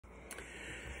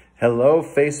Hello,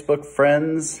 Facebook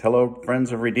friends. Hello,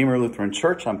 friends of Redeemer Lutheran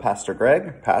Church. I'm Pastor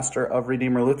Greg, pastor of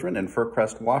Redeemer Lutheran in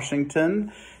Fircrest,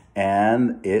 Washington.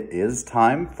 And it is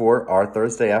time for our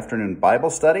Thursday afternoon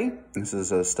Bible study. This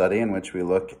is a study in which we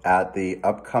look at the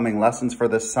upcoming lessons for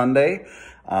this Sunday.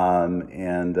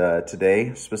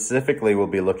 Today, specifically, we'll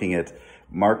be looking at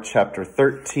Mark chapter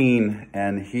 13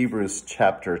 and Hebrews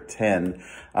chapter 10.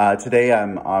 Today,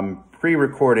 I'm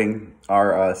pre-recording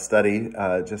our study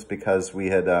just because we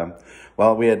had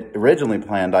originally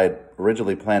planned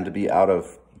to be out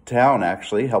of town,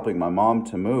 actually helping my mom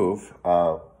to move.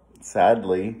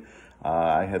 Sadly,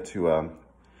 I had to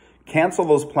cancel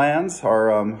those plans.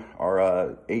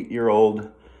 Our 8-year-old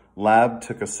lab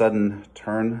took a sudden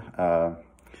turn,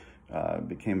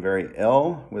 became very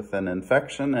ill with an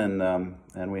infection,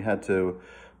 and we had to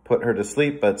put her to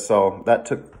sleep. But so that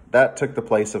took the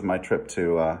place of my trip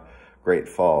to Great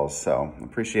Falls. So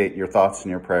appreciate your thoughts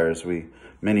and your prayers.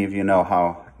 Many of you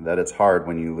know that it's hard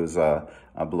when you lose a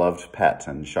beloved pet,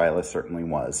 and Shyla certainly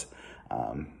was.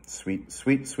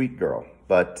 Sweet girl.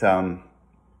 But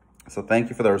so thank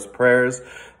you for those prayers.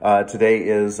 Today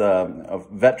is a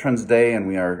Veterans Day, and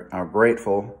we are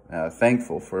grateful,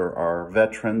 thankful for our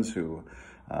veterans who,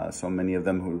 so many of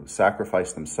them who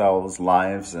sacrificed themselves,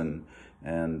 lives,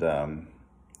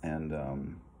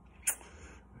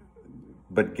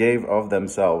 but gave of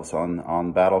themselves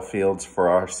on battlefields for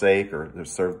our sake, or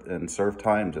served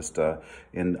time just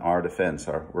in our defense.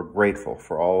 We're grateful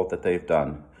for all that they've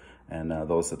done, and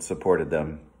those that supported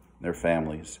them, their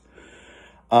families.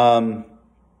 I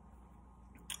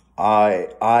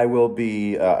will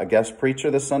be a guest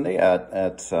preacher this Sunday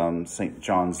at St.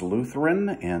 John's Lutheran,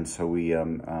 and so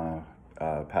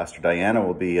Pastor Diana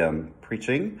will be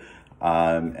preaching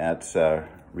at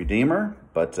Redeemer,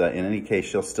 but in any case,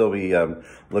 she'll still be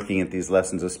looking at these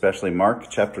lessons, especially Mark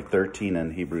chapter 13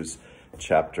 and Hebrews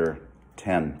chapter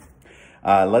 10.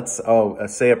 Let's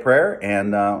say a prayer,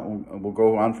 and we'll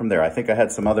go on from there. I think I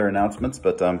had some other announcements,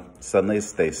 but suddenly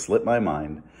they slipped my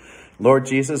mind. Lord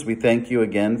Jesus, we thank you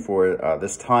again for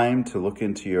this time to look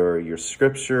into your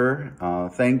scripture.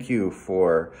 Thank you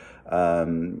for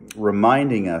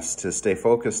reminding us to stay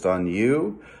focused on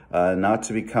you, not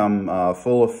to become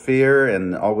full of fear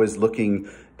and always looking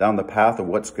down the path of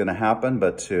what's going to happen,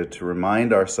 but to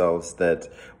remind ourselves that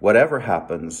whatever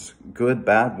happens, good,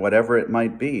 bad, whatever it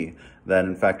might be, that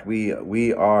in fact we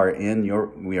are in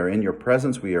your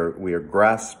presence. We are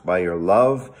grasped by your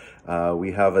love.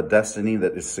 We have a destiny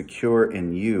that is secure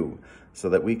in you, so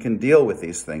that we can deal with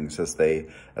these things as they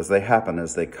happen,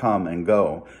 as they come and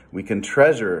go. We can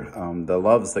treasure the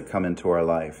loves that come into our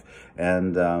life,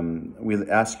 and we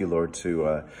ask you, Lord,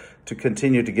 to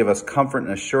continue to give us comfort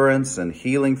and assurance and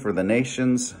healing for the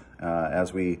nations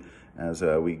as we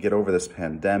get over this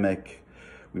pandemic.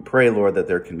 We pray, Lord, that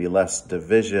there can be less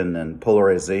division and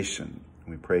polarization.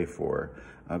 We pray for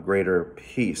a greater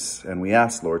peace, and we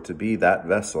ask, Lord, to be that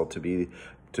vessel, to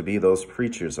be those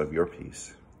preachers of your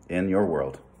peace in your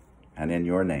world and in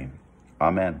your name.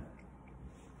 Amen.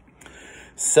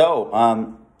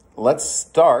 So let's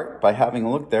start by having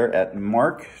a look there at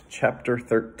Mark chapter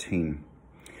 13.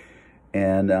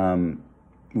 And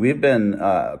we've been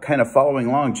kind of following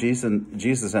along Jesus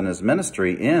and his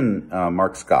ministry in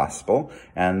Mark's gospel.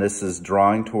 And this is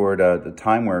drawing toward the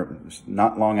time where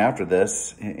not long after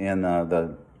this in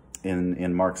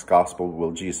Mark's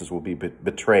gospel, Jesus will be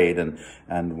betrayed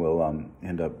and will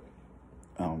end up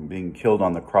being killed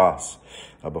on the cross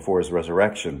before his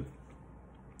resurrection.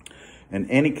 In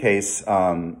any case,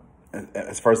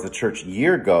 as far as the church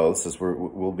year goes, as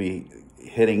we'll be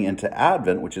hitting into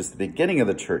Advent, which is the beginning of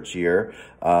the church year,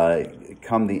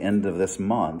 come the end of this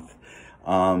month.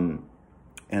 And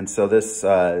so this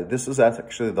is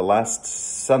actually the last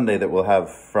Sunday that we'll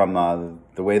have from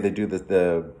the way they do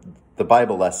the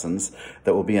Bible lessons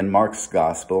that will be in Mark's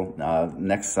gospel.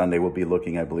 Next Sunday we'll be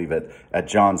looking, I believe, at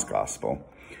John's gospel.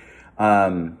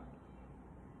 The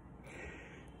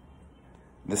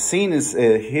scene is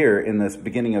here in this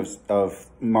beginning of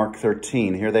Mark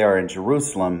 13. Here they are in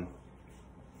Jerusalem.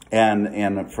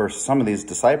 And for some of these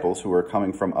disciples who are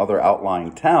coming from other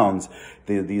outlying towns,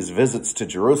 these visits to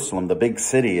Jerusalem, the big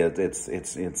city,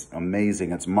 it's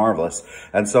amazing, it's marvelous.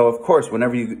 And so, of course,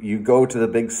 whenever you go to the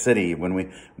big city, when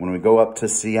we go up to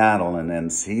Seattle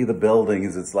and see the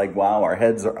buildings, it's like, wow, our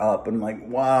heads are up and like,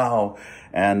 wow.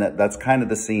 And that's kind of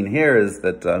the scene here, is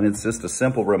that it's just a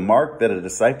simple remark that a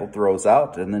disciple throws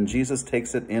out, and then Jesus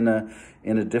takes it in a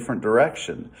different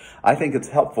direction. I think it's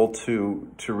helpful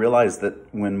to realize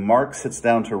that when Mark sits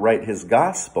down to write his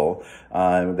gospel,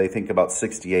 they think about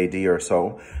 60 AD or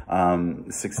so,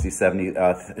 60, 70,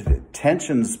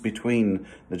 tensions between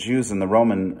the Jews and the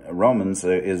Romans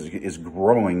is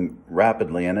growing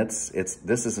rapidly, and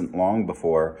this isn't long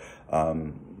before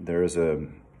there's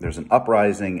an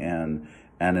uprising, and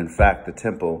in fact the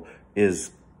temple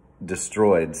is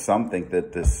destroyed. Some think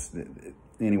that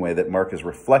that Mark is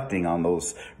reflecting on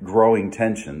those growing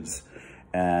tensions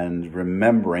and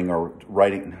remembering or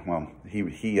writing. Well,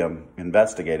 he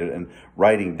investigated and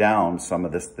writing down some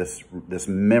of this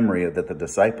memory that the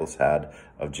disciples had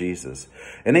of Jesus.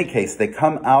 In any case, they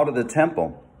come out of the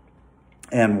temple,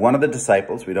 and one of the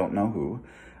disciples, we don't know who,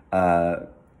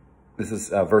 this is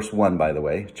verse 1, by the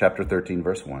way, chapter 13,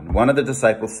 verse 1. One of the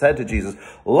disciples said to Jesus,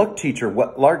 "Look, teacher,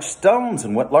 what large stones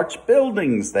and what large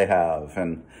buildings they have."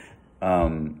 And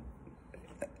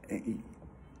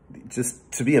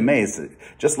just to be amazed,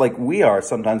 just like we are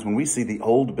sometimes when we see the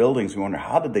old buildings, we wonder,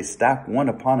 how did they stack one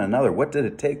upon another? What did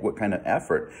it take? What kind of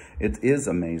effort? It is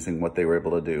amazing what they were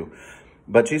able to do.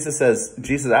 But Jesus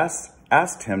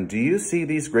asked him, "Do you see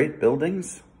these great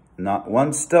buildings? Not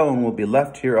one stone will be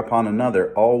left here upon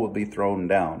another. All will be thrown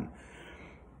down."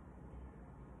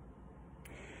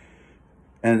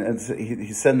 And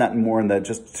he said that more in that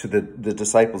just to the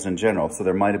disciples in general. So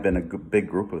there might have been a big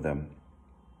group of them.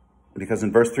 Because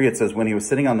in verse 3 it says, when he was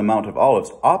sitting on the Mount of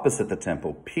Olives opposite the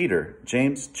temple, Peter,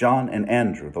 James, John, and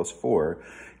Andrew, those four,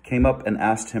 came up and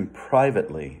asked him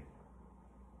privately,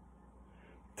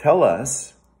 Tell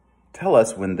us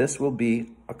when this will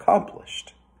be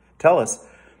accomplished. Tell us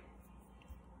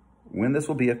when this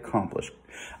will be accomplished.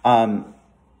 What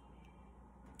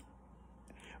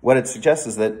it suggests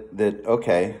is that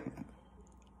okay,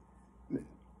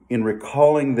 in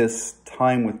recalling this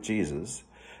time with Jesus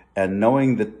and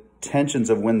knowing the tensions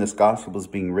of when this gospel is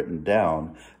being written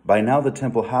down, by now the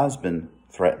temple has been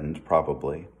threatened,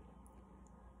 probably,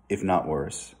 if not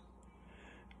worse.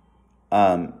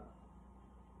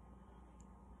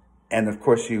 And of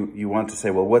course, you want to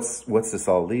say, well, what's this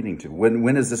all leading to?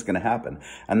 When is this going to happen?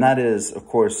 And that is, of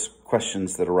course,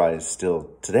 questions that arise still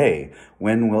today.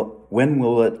 When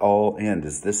will it all end?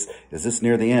 Is this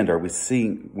near the end?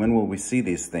 When will we see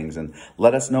these things? And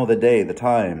let us know the day, the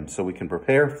time, so we can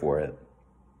prepare for it.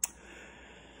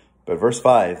 But verse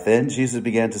 5, then Jesus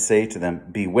began to say to them,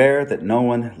 beware that no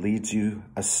one leads you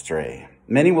astray.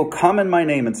 Many will come in my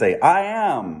name and say, I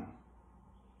am.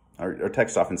 Our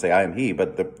text often say, I am he,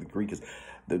 but the Greek is,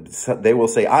 they will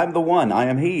say, I'm the one, I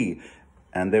am he,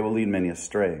 and they will lead many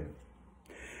astray.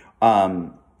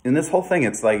 In this whole thing,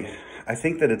 it's like, I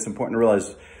think that it's important to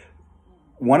realize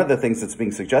one of the things that's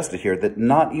being suggested here, that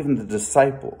not even the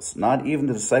disciples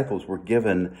were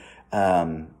given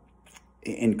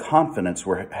in confidence,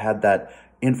 had that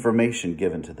information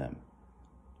given to them,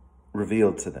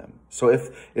 revealed to them. So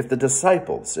if the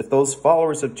disciples, if those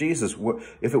followers of Jesus,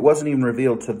 if it wasn't even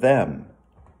revealed to them,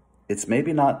 it's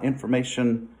maybe not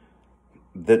information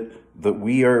that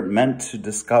we are meant to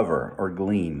discover or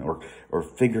glean or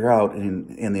figure out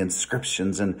in the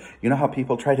inscriptions. And you know how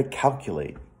people try to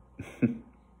calculate.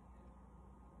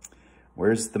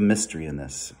 Where's the mystery in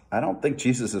this? I don't think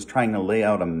Jesus is trying to lay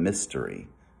out a mystery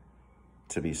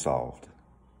to be solved.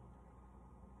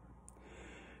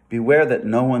 Beware that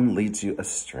no one leads you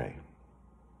astray.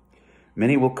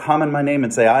 Many will come in my name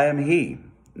and say, I am he.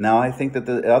 Now, I think that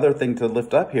the other thing to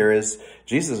lift up here is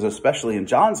Jesus, especially in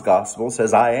John's gospel,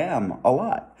 says, I am a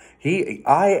lot.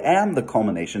 I am the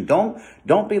culmination.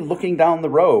 Don't be looking down the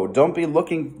road. Don't be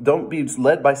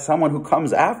led by someone who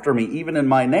comes after me, even in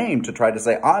my name, to try to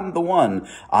say, I'm the one.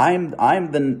 I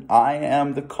am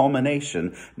the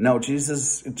culmination. No,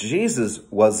 Jesus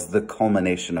was the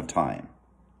culmination of time.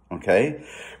 Okay?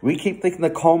 We keep thinking the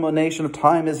culmination of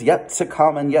time is yet to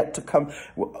come and yet to come.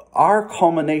 Our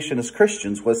culmination as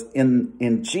Christians was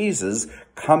in Jesus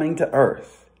coming to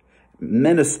earth,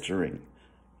 ministering,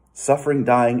 suffering,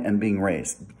 dying, and being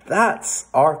raised. That's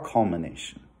our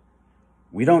culmination.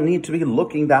 We don't need to be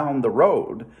looking down the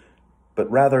road,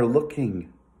 but rather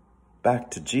looking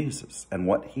back to Jesus and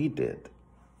what he did.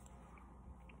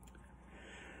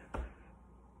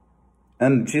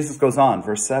 And Jesus goes on,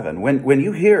 verse 7, when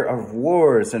you hear of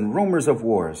wars and rumors of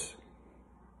wars,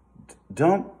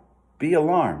 don't be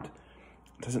alarmed.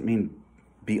 It doesn't mean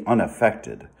be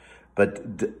unaffected,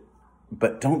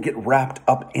 but don't get wrapped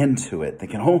up into it,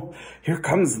 thinking, oh, here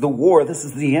comes the war, this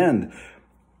is the end.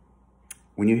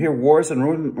 When you hear wars and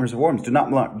rumors of wars, do not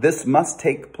be alarmed. This must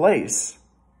take place.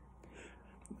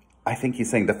 I think he's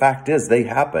saying the fact is they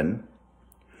happen,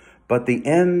 but the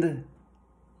end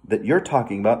that you're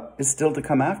talking about is still to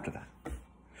come after that.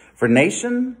 For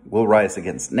nation will rise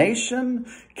against nation,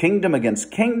 kingdom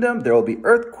against kingdom. There will be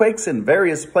earthquakes in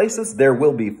various places. There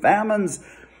will be famines.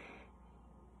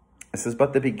 This is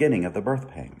but the beginning of the birth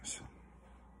pangs.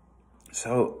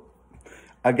 So,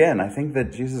 again, I think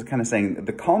that Jesus is kind of saying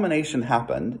the culmination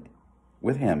happened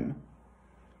with him.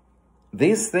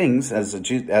 These things,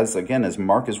 as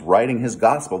Mark is writing his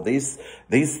gospel, these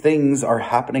things are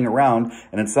happening around.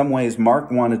 And in some ways,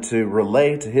 Mark wanted to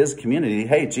relay to his community,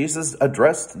 hey, Jesus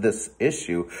addressed this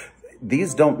issue.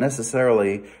 These don't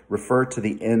necessarily refer to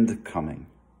the end coming,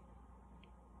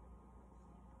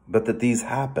 but that these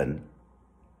happen.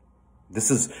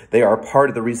 They are part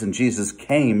of the reason Jesus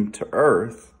came to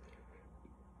earth,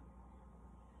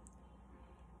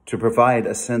 to provide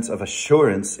a sense of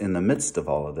assurance in the midst of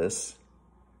all of this.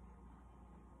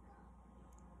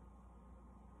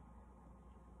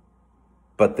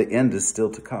 But the end is still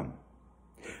to come.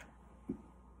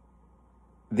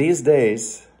 These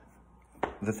days,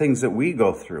 the things that we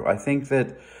go through, I think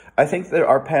that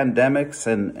our pandemics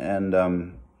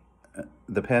and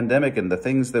the pandemic and the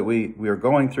things that we are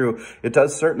going through, it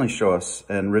does certainly show us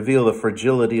and reveal the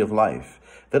fragility of life.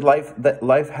 That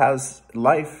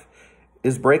life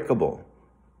is breakable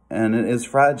and it is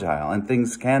fragile, and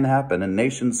things can happen, and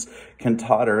nations can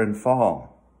totter and fall.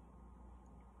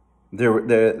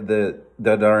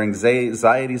 That our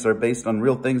anxieties are based on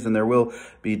real things, and there will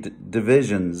be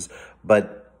divisions.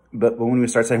 But when we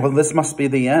start saying, well, this must be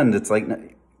the end, it's like,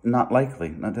 not likely.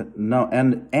 No,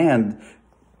 and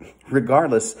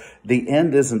regardless, the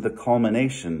end isn't the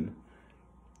culmination.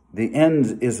 The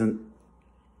end isn't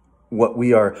what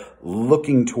we are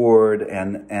looking toward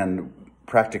and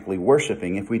practically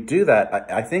worshiping. If we do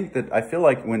that, I feel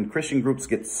like when Christian groups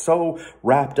get so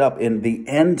wrapped up in the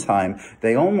end time,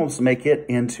 they almost make it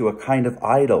into a kind of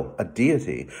idol, a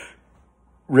deity,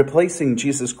 replacing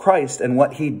Jesus Christ and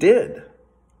what he did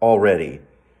already.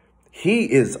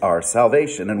 He is our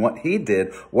salvation, and what he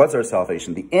did was our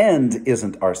salvation. The end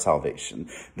isn't our salvation.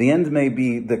 The end may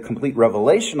be the complete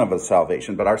revelation of a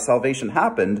salvation, but our salvation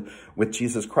happened with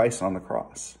Jesus Christ on the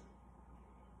cross.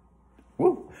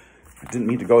 Woo! I didn't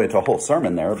mean to go into a whole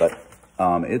sermon there, but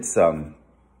it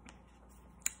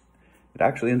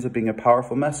actually ends up being a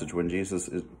powerful message when Jesus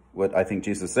is what I think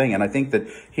Jesus is saying. And I think that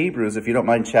Hebrews, if you don't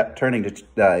mind turning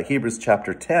to Hebrews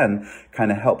chapter 10,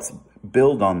 kind of helps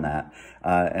build on that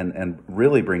and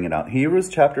really bring it out. Hebrews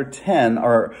chapter 10,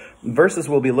 our verses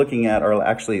we'll be looking at are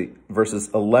actually verses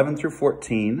 11 through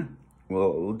 14.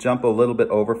 We'll jump a little bit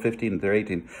over 15 through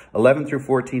 18, 11 through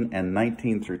 14, and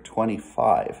 19 through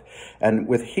 25. And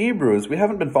with Hebrews, we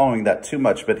haven't been following that too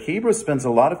much, but Hebrews spends a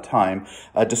lot of time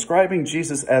describing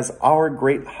Jesus as our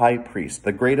great high priest,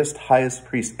 the greatest, highest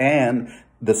priest, and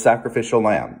the sacrificial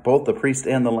lamb, both the priest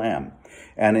and the lamb.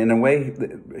 And in a way,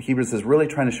 Hebrews is really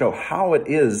trying to show how it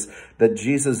is that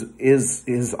Jesus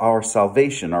is our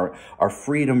salvation, our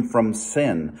freedom from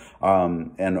sin,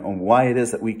 and why it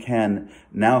is that we can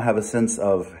now have a sense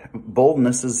of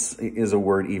boldness is a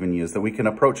word even used, that we can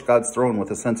approach God's throne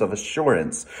with a sense of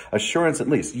assurance at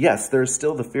least. Yes, there's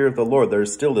still the fear of the Lord.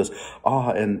 There's still this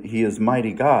awe, and he is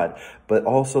mighty God, but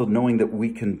also knowing that we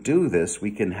can do this, we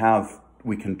can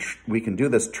do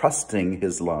this trusting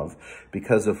his love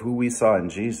because of who we saw in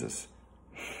Jesus.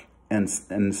 And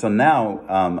so now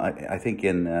I think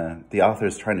the author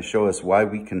is trying to show us why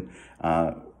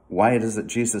why it is that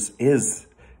Jesus is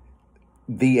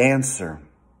the answer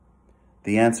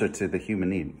to the human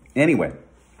need. Anyway,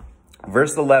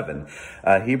 verse 11,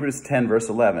 Hebrews 10, verse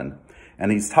 11,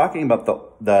 and he's talking about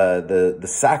the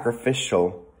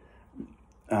sacrificial,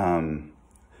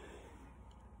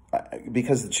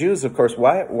 because the Jews, of course,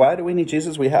 why do we need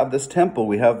Jesus? We have this temple.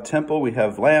 We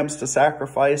have lambs to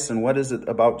sacrifice. And what is it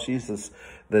about Jesus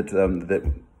that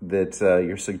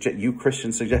you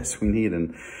Christians suggest we need?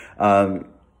 And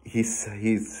he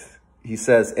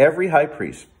says every high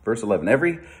priest, verse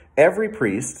 11, every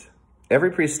priest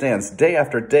stands day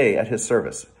after day at his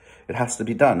service. It has to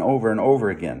be done over and over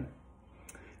again.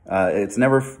 It's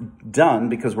never done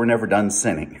because we're never done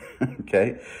sinning.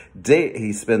 Okay.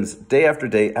 He spends day after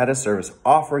day at his service,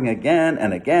 offering again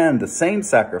and again the same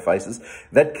sacrifices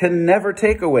that can never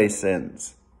take away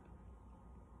sins.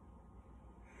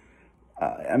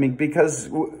 Because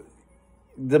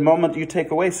the moment you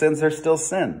take away sins, there's still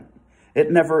sin.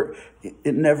 It never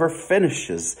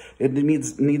finishes. It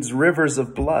needs rivers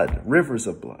of blood.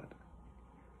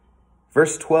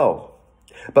 Verse 12.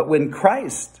 But when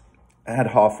Christ had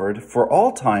offered for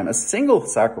all time a single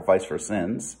sacrifice for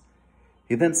sins,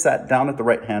 he then sat down at the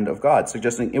right hand of God,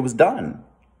 suggesting it was done.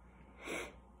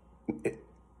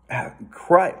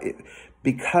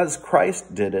 Because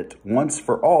Christ did it once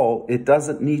for all, it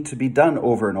doesn't need to be done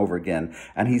over and over again.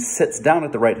 And he sits down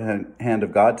at the right hand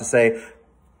of God to say,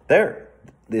 there,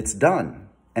 it's done.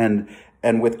 And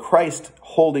with Christ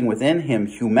holding within him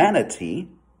humanity,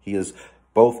 he is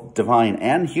both divine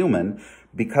and human.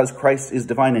 Because Christ is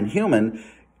divine and human,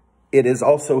 it is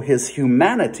also his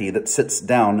humanity that sits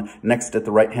down next at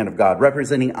the right hand of God,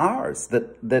 representing ours,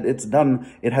 that it's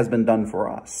done, it has been done for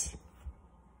us.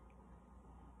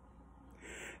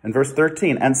 In verse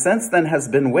 13, and since then has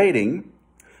been waiting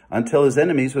until his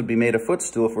enemies would be made a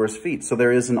footstool for his feet. So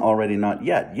there is an already not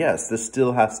yet. Yes, this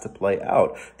still has to play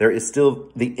out. There is still,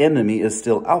 the enemy is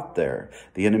still out there.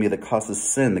 The enemy that causes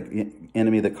sin, the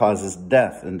enemy that causes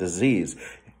death and disease.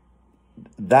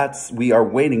 We are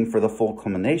waiting for the full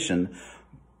culmination,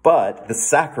 but the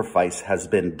sacrifice has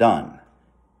been done.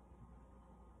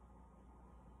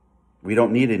 We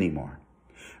don't need any more.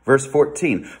 Verse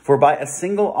 14, for by a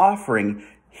single offering,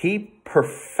 he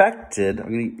perfected,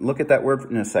 I'm going to look at that word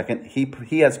in a second.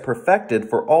 He has perfected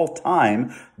for all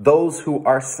time those who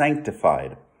are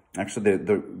sanctified. Actually,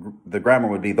 the grammar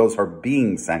would be those who are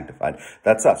being sanctified.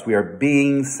 That's us. We are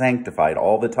being sanctified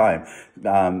all the time.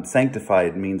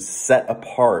 Sanctified means set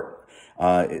apart.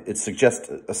 It suggests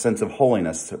a sense of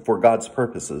holiness for God's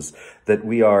purposes, that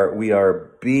we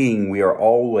are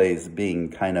always being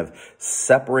kind of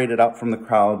separated out from the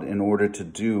crowd in order to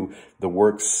do the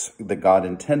works that God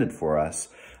intended for us.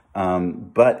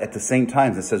 But at the same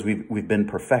time, it says we've been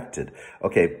perfected.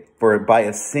 Okay, for by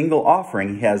a single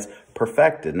offering, he has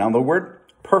perfected. Now, the word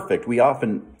perfect, we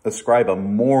often ascribe a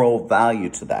moral value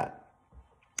to that.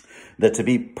 That to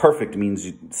be perfect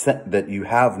means that you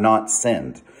have not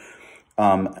sinned.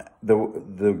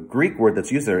 The Greek word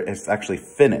that's used there is actually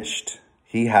finished.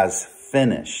 He has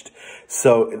finished.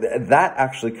 So that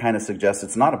actually kind of suggests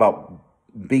it's not about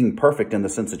being perfect in the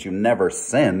sense that you never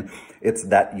sin. It's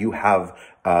that you have,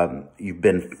 you've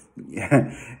been,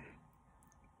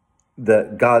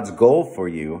 God's goal for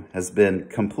you has been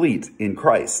complete in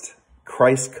Christ.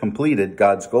 Christ completed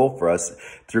God's goal for us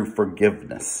through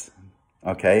forgiveness.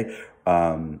 Okay?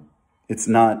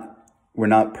 We're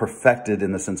not perfected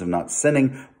in the sense of not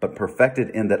sinning, but perfected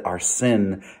in that our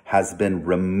sin has been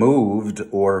removed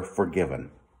or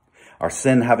forgiven. Our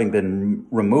sin having been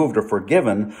removed or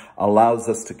forgiven allows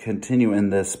us to continue in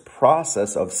this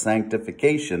process of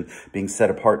sanctification, being set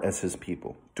apart as his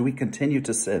people. Do we continue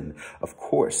to sin? Of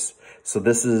course. So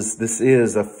this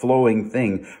is a flowing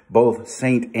thing, both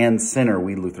saint and sinner,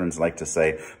 we Lutherans like to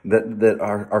say, that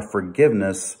our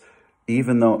forgiveness,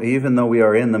 even though we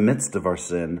are in the midst of our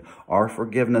sin, our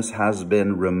forgiveness has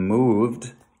been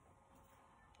removed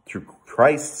through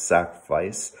Christ's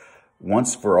sacrifice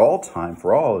once for all time,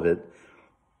 for all of it,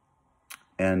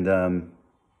 and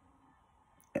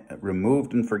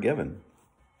removed and forgiven.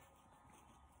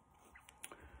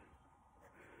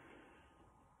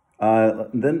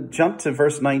 Then jump to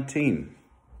verse 19.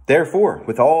 Therefore,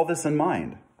 with all this in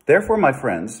mind, therefore, my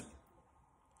friends,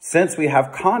 since we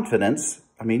have confidence,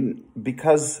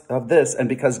 because of this, and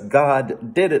because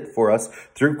God did it for us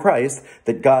through Christ,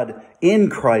 that God in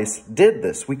Christ did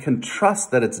this, we can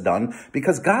trust that it's done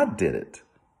because God did it.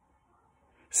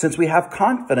 Since we have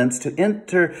confidence to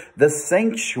enter the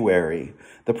sanctuary,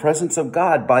 the presence of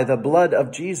God, by the blood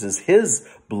of Jesus, his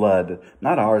blood,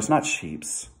 not ours, not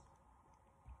sheep's,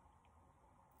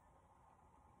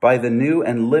 by the new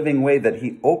and living way that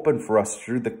he opened for us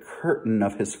through the curtain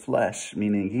of his flesh,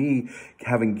 meaning he,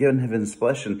 having given him his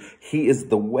flesh, and he is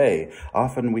the way.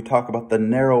 Often we talk about the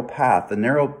narrow path. The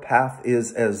narrow path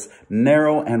is as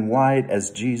narrow and wide as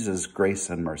Jesus'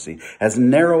 grace and mercy. As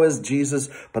narrow as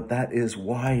Jesus, but that is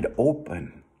wide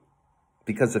open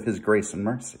because of his grace and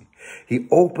mercy. He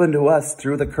opened to us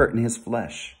through the curtain his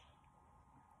flesh.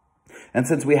 And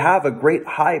since we have a great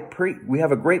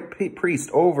priest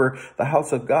over the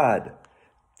house of God,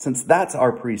 since that's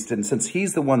our priest, and since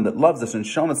he's the one that loves us and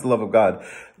shown us the love of God,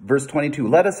 verse 22,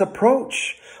 let us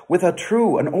approach with a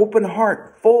true and open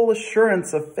heart, full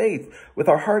assurance of faith, with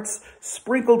our hearts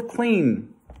sprinkled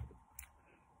clean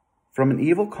from an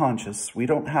evil conscience. We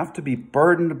don't have to be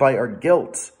burdened by our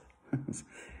guilt.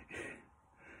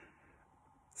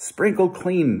 Sprinkled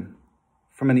clean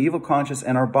from an evil conscience,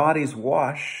 and our bodies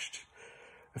washed.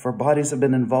 If our bodies have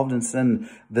been involved in sin,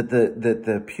 that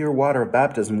the pure water of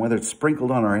baptism, whether it's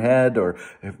sprinkled on our head or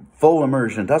full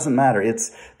immersion, doesn't matter.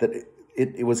 It's that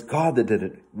it was God that did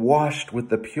it, washed with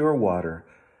the pure water,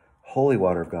 holy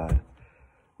water of God.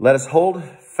 Let us hold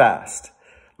fast.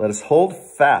 Let us hold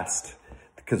fast,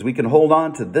 because we can hold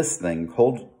on to this thing,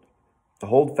 hold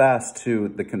fast to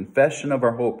the confession of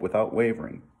our hope without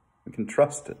wavering. We can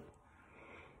trust it.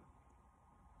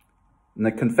 And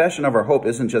the confession of our hope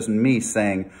isn't just me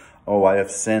saying, oh, I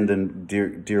have sinned and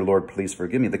dear Lord, please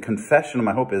forgive me. The confession of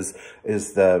my hope is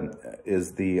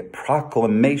the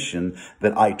proclamation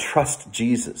that I trust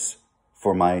Jesus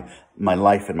for my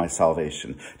life and my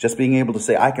salvation. Just being able to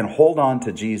say, I can hold on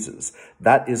to Jesus.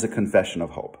 That is a confession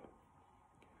of hope.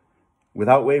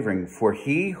 Without wavering, for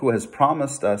he who has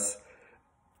promised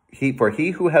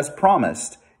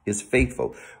is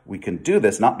faithful. We can do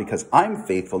this not because I'm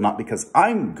faithful, not because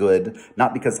I'm good,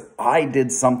 not because I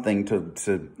did something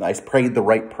I prayed the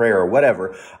right prayer or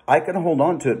whatever. I can hold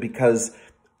on to it because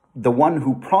the one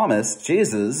who promised,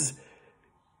 Jesus,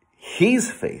 he's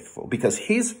faithful, because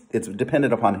it's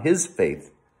dependent upon his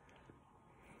faith.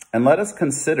 And let us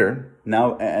consider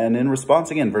now, and in response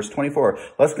again, verse 24,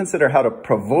 let's consider how to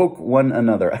provoke one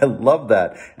another. I love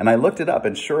that. And I looked it up,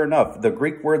 and sure enough, the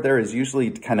Greek word there is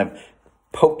usually kind of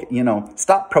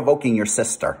stop provoking your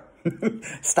sister.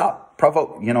 Don't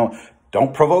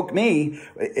provoke me.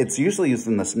 It's usually used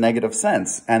in this negative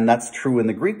sense. And that's true in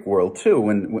the Greek world too,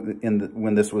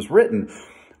 when this was written.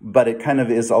 But it kind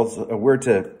of is also a word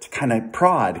to kind of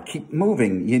prod, keep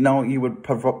moving. You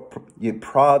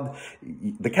prod,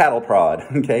 the cattle prod,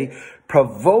 okay?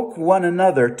 Provoke one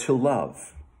another to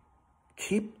love.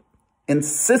 Keep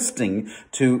insisting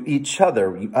to each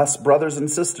other, us brothers and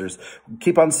sisters,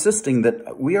 keep insisting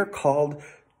that we are called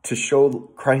to show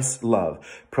Christ's love.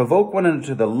 Provoke one another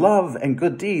to the love and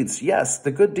good deeds. Yes,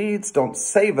 the good deeds don't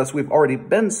save us. We've already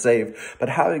been saved. But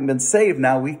having been saved,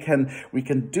 now we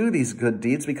can do these good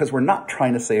deeds because we're not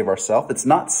trying to save ourselves. It's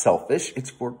not selfish. It's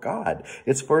for God.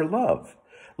 It's for love.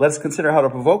 Let us consider how to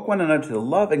provoke one another to the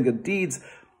love and good deeds,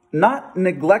 not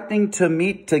neglecting to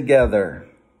meet together.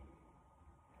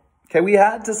 Okay, we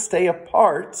had to stay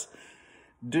apart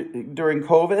during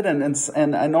COVID,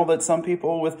 and I know that some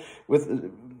people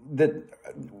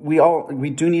we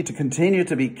do need to continue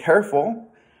to be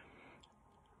careful,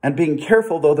 and being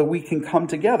careful though that we can come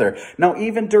together. Now,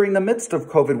 even during the midst of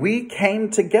COVID, we came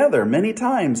together many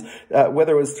times,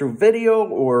 whether it was through video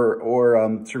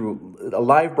or through a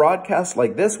live broadcast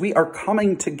like this. We are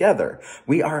coming together.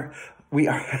 We are.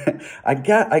 I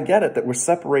get it that we're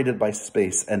separated by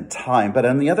space and time, but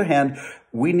on the other hand,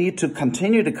 we need to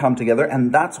continue to come together,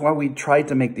 and that's why we tried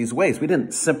to make these ways. We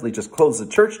didn't simply just close the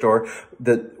church door.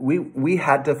 That we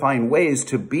had to find ways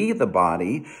to be the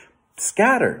body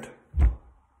scattered,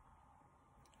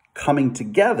 coming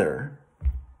together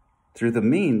through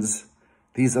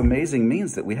these amazing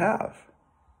means that we have.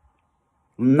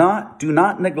 Do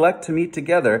not neglect to meet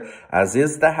together, as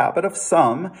is the habit of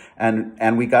some,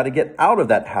 and we got to get out of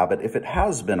that habit if it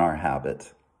has been our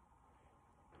habit.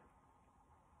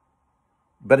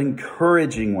 But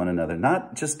encouraging one another,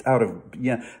 not just out of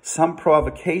some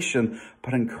provocation,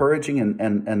 but encouraging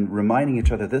and reminding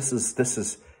each other this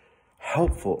is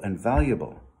helpful and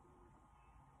valuable.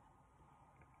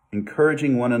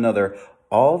 Encouraging one another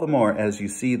all the more as you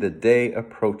see the day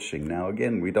approaching. Now,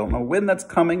 again, we don't know when that's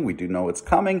coming. We do know it's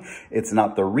coming. It's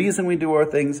not the reason we do our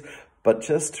things, but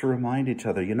just to remind each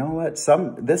other, you know what?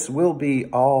 This will be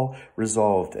all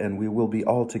resolved, and we will be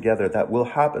all together. That will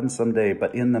happen someday.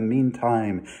 But in the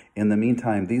meantime,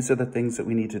 these are the things that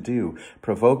we need to do.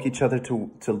 Provoke each other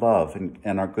to love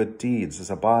and our good deeds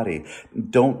as a body.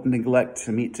 Don't neglect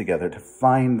to meet together, to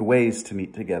find ways to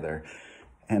meet together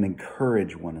and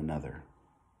encourage one another.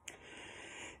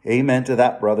 Amen to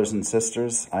that, brothers and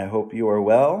sisters. I hope you are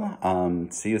well.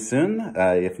 See you soon.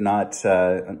 If not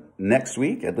next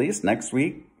week, at least next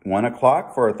week, 1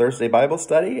 o'clock for our Thursday Bible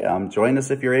study. Join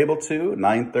us if you're able to,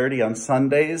 9:30 on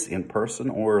Sundays, in person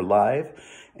or live.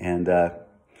 And God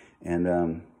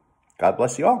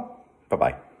bless you all.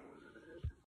 Bye-bye.